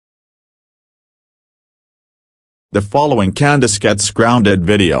The following Candace Gets Grounded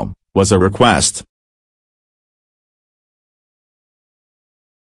video was a request.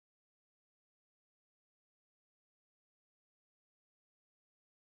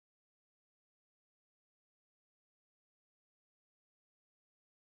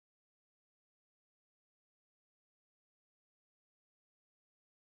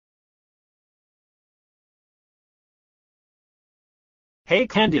 Hey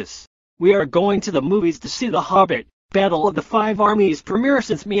Candace, we are going to the movies to see The Hobbit, Battle of the Five Armies premiere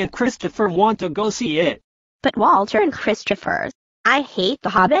since me and Christopher want to go see it. But Walter and Christopher, I hate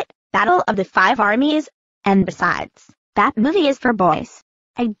The Hobbit, Battle of the Five Armies, and besides, that movie is for boys.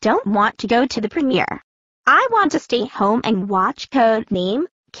 I don't want to go to the premiere. I want to stay home and watch Codename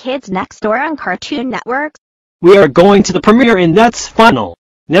Kids Next Door on Cartoon Network. We are going to the premiere and that's final.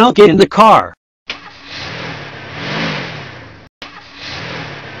 Now get in the car.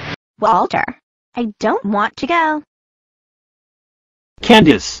 Walter, I don't want to go.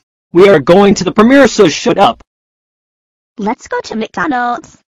 Candace, we are going to the premiere, so shut up. Let's go to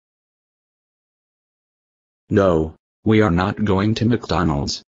McDonald's. No, we are not going to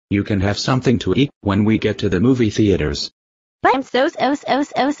McDonald's. You can have something to eat when we get to the movie theaters. But I'm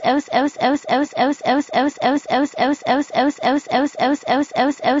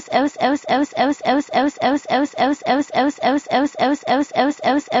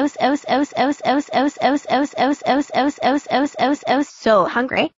so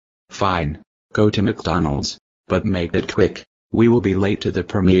hungry. Fine, go to McDonald's, but make it quick. We will be late to the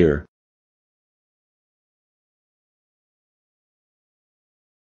premiere.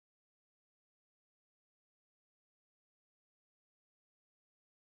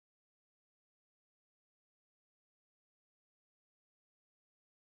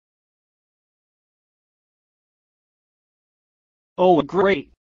 Oh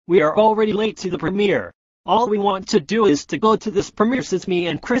great, we are already late to the premiere. All we want to do is to go to this premiere since me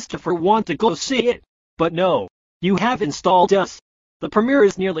and Christopher want to go see it. But no, you have installed us. The premiere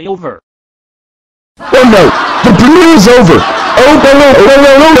is nearly over. Oh no, the premiere is over. Oh no no no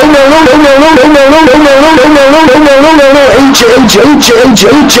no no no no no no no no no no no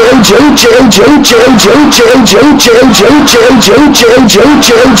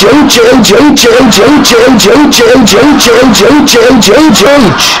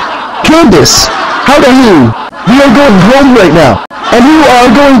Candace, how the hell? We are going home right now, and you are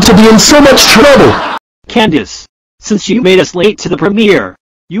going to be in so much trouble. Candace, since you made us late to the premiere,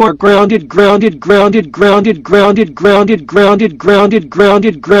 you are grounded.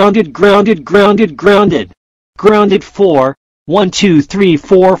 4 1 2 3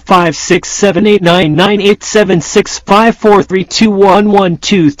 4 5 6 7 8 9 9 8 7 6 5 4 3 2 1 1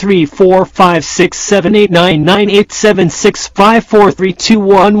 2 3 4 5 6 7 8 9 9 8 7 6 5 4 3 2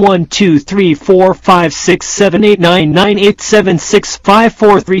 1 1 2 3 4 5 6 7 8 9 9 8 7 6 5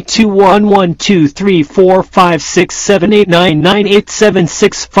 4 3 2 1 1 2 3 4 5 6 7 8 9 9 8 7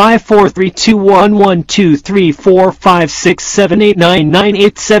 6 5 4 3 2 1 1 2 3 4 5 6 7 8 9 9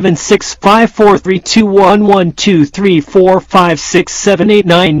 8 7 6 5 4 3 2 1 1 2 3 4 5 6 7 8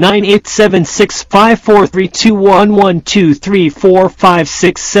 9 9 8 7 6 5 4 3 2 1 1 2 3 4 5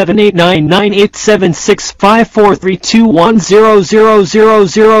 6 7 8 9 9 8 7 6 5 4 3 2 1 0 0 0 0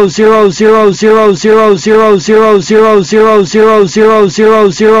 0 0 0 0 0 0 0 0 0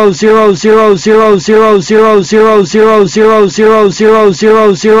 0 0 0 0 0 0 0 0 0 0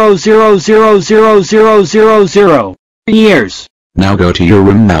 0 0 0 0 0 0 0 0 years. Now go to your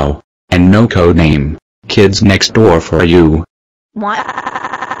room now, and no code name. Kids Next Door for you. What?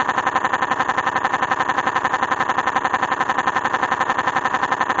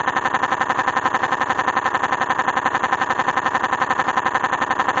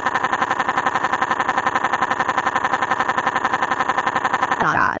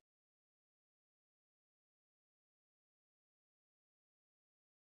 God.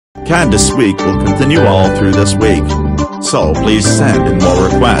 Candace Week will continue all through this week. So please send in more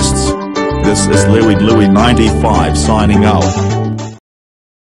requests. This is Louie 95 signing out.